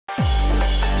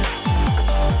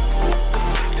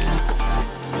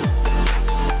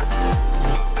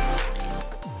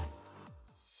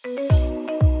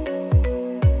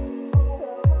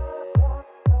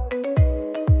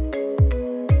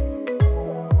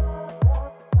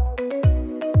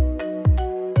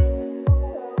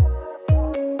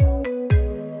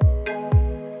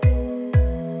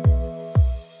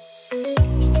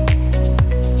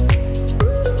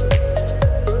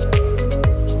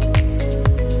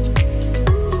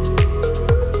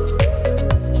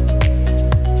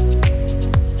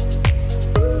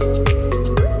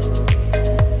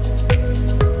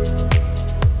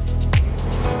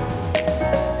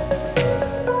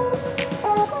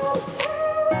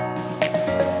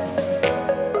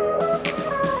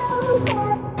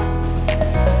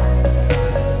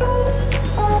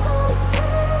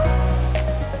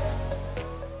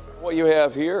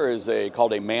have here is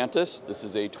called a MANTAS. This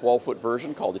is a 12-foot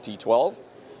version called the T-12.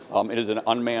 It is an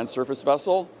unmanned surface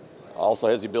vessel. Also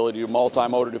has the ability to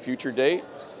multi-motor to future date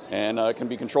and can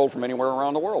be controlled from anywhere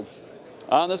around the world.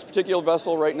 On this particular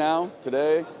vessel right now,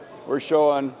 today, we're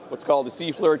showing what's called the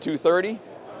Seaflare 230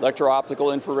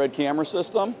 electro-optical infrared camera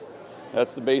system.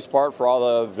 That's the base part for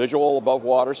all the visual above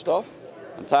water stuff.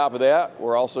 On top of that,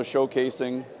 we're also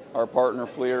showcasing our partner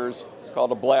FLIR's, it's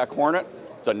called a Black Hornet.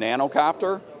 It's a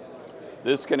nanocopter.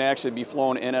 This can actually be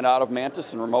flown in and out of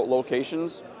MANTAS in remote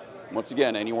locations, once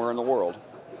again, anywhere in the world.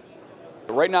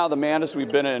 Right now, the MANTAS,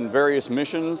 we've been in various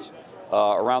missions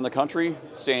around the country.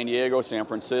 San Diego, San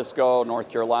Francisco, North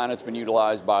Carolina. It's been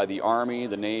utilized by the Army,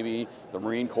 the Navy, the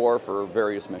Marine Corps for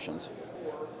various missions.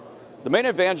 The main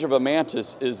advantage of a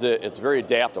MANTAS is that it's very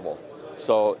adaptable.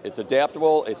 So it's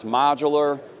adaptable, it's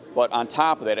modular, but on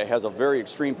top of that, it has a very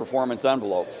extreme performance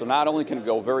envelope. So not only can it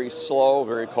go very slow,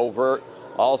 very covert,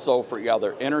 also for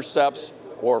either intercepts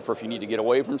or for if you need to get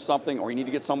away from something or you need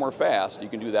to get somewhere fast, you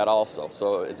can do that also.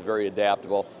 So it's very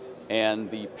adaptable.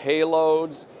 And the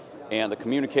payloads and the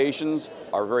communications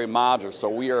are very modular. So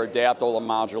we are adaptable and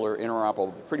modular,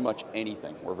 interoperable, pretty much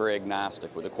anything. We're very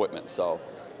agnostic with equipment. So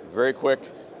very quick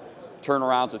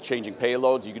turnarounds with changing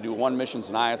payloads. You can do one mission, it's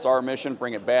an ISR mission,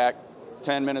 bring it back,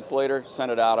 10 minutes later,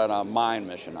 send it out on a mine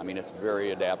mission. I mean, it's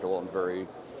very adaptable and very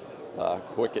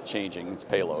quick at changing its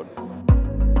payload.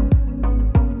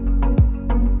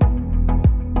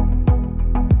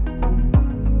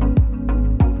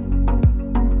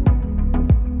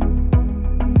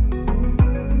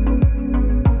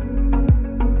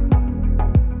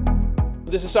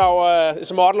 This is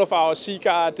a model of our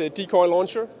C-Guard Decoy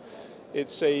launcher.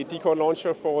 It's a decoy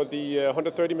launcher for the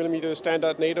 130mm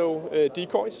standard NATO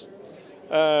decoys.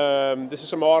 This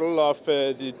is a model of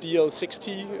the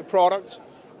DL6T product.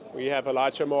 We have a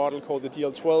larger model called the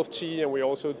DL12T, and we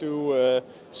also do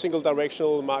single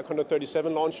directional Mark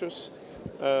 137 launchers.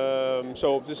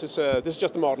 So this is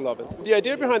just a model of it. The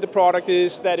idea behind the product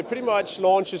is that it pretty much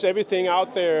launches everything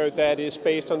out there that is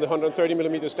based on the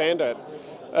 130mm standard.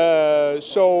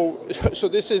 So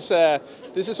this is a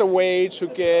way to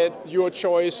get your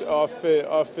choice of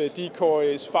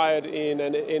decoys fired in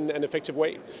an effective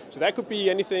way. So that could be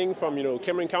anything from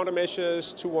chemical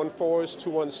countermeasures, 214s,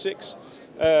 216.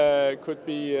 Could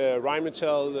be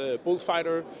Rheinmetall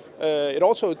bullfighter. It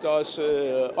also does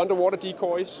underwater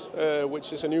decoys,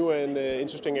 which is a new and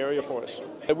interesting area for us.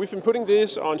 We've been putting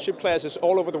this on ship classes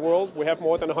all over the world. We have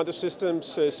more than 100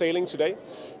 systems sailing today.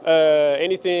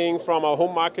 Anything from our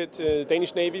home market,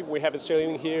 Danish Navy, we have it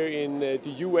sailing here in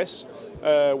the US.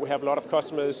 We have a lot of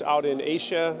customers out in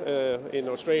Asia, in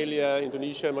Australia,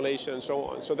 Indonesia, Malaysia, and so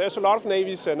on. So there's a lot of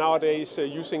navies nowadays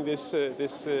using this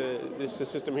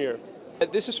system here.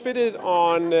 This is fitted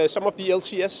on some of the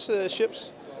LCS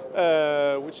ships,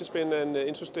 which has been an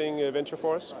interesting venture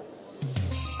for us.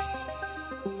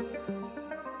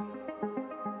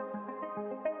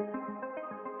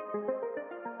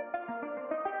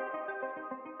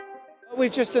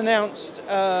 We've just announced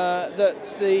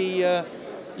that the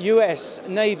US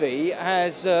Navy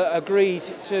has agreed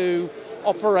to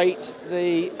operate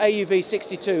the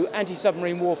AUV62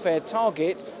 anti-submarine warfare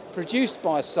target produced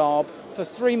by Saab for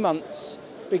 3 months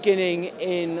beginning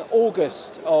in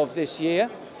August of this year,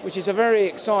 which is a very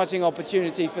exciting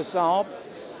opportunity for Saab.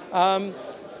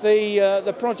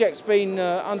 The project's been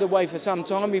underway for some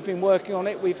time. We've been working on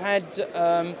it. We've had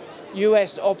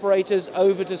US operators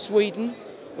over to Sweden.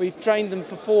 We've trained them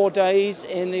for 4 days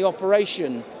in the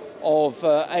operation of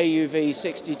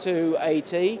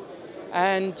AUV62-AT.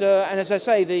 And as I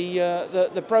say,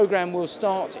 the program will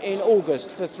start in August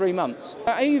for 3 months.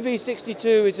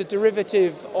 AUV62 is a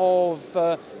derivative of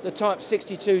the Type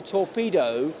 62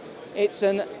 torpedo. It's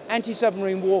an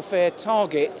anti-submarine warfare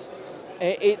target.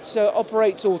 It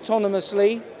operates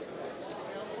autonomously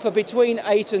for between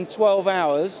 8 and 12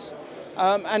 hours,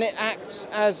 and it acts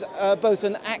as both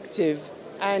an active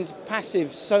and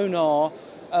passive sonar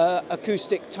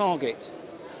acoustic target.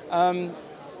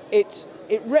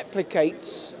 It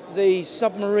replicates the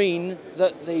submarine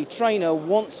that the trainer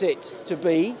wants it to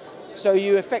be, so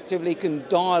you effectively can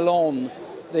dial on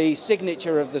the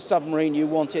signature of the submarine you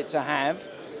want it to have.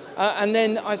 And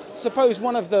then I suppose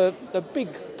one of the big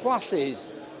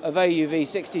pluses of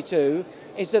AUV62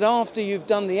 is that after you've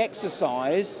done the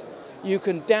exercise, you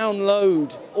can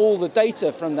download all the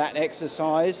data from that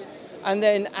exercise and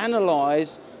then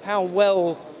analyze how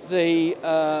well the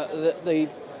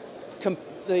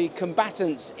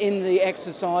combatants in the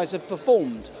exercise have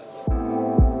performed.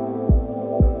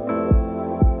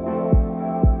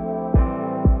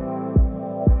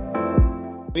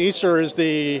 EASR is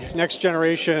the next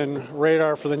generation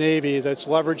radar for the Navy that's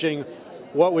leveraging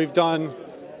what we've done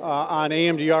on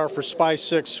AMDR for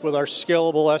SPY-6 with our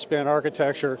scalable S-band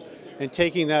architecture and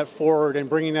taking that forward and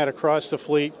bringing that across the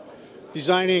fleet,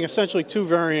 designing essentially two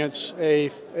variants, a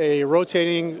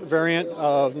rotating variant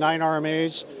of 9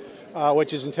 RMAs,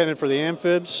 which is intended for the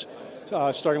amphibs,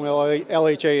 starting with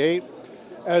LHA-8,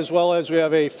 as well as we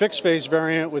have a fixed face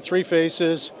variant with 3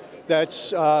 faces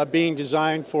that's being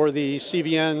designed for the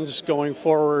CVNs going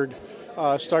forward,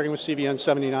 starting with CVN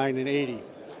 79 and 80.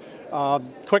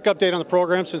 Quick update on the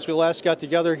program since we last got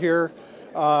together here.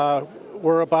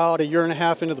 We're about 1.5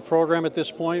 years into the program at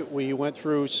this point. We went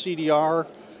through CDR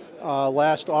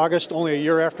last August, only a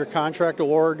year after contract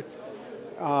award.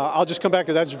 I'll just come back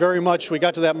to that's very much, we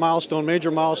got to that milestone,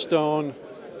 major milestone,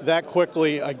 that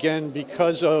quickly, again,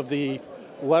 because of the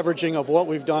leveraging of what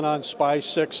we've done on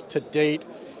SPY-6 to date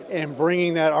and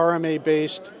bringing that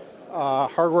RMA-based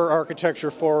hardware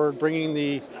architecture forward, bringing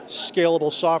the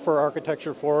scalable software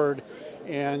architecture forward,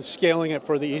 and scaling it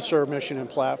for the EASR mission and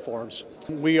platforms.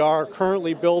 We are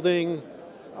currently building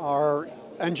our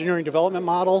engineering development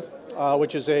model,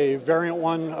 which is a variant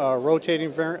 1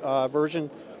 rotating version.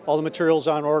 All the materials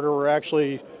on order. We're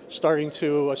actually starting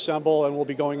to assemble, and we'll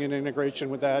be going into integration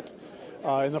with that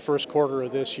in the first quarter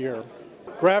of this year.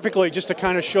 Graphically, just to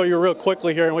kind of show you real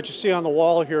quickly here, and what you see on the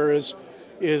wall here is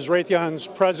Raytheon's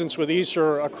presence with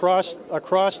EASR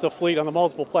across the fleet on the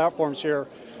multiple platforms here,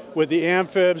 with the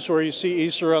amphibs where you see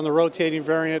EASR on the rotating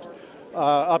variant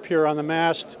up here on the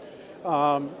mast.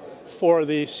 For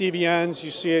the CVNs, you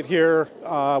see it here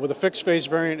with a fixed face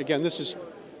variant. Again, this is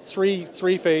three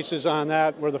faces on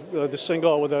that, where the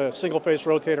single face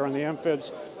rotator on the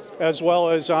amphibs, as well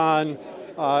as on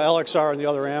LXR and the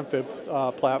other amphib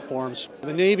platforms.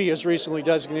 The Navy has recently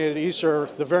designated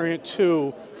EASR, the variant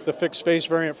 2, the fixed face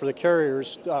variant for the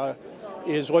carriers,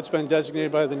 is what's been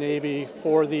designated by the Navy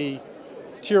for the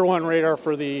Tier 1 radar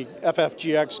for the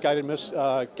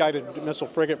FFGX guided missile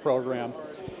frigate program.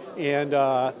 And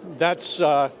that's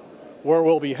where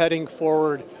we'll be heading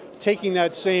forward, taking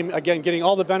that same, again, getting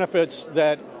all the benefits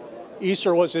that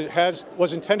EASR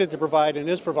was intended to provide and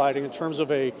is providing in terms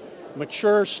of a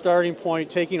mature starting point,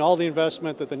 taking all the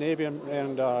investment that the Navy and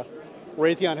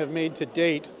Raytheon have made to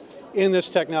date in this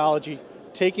technology,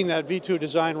 taking that V2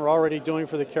 design we're already doing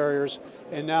for the carriers,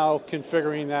 and now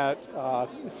configuring that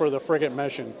for the frigate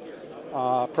mission,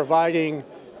 providing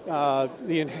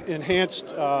the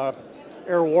enhanced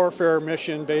air warfare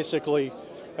mission, basically,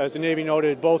 as the Navy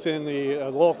noted, both in the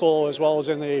local as well as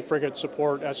in the frigate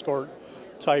support escort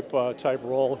type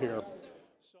role here.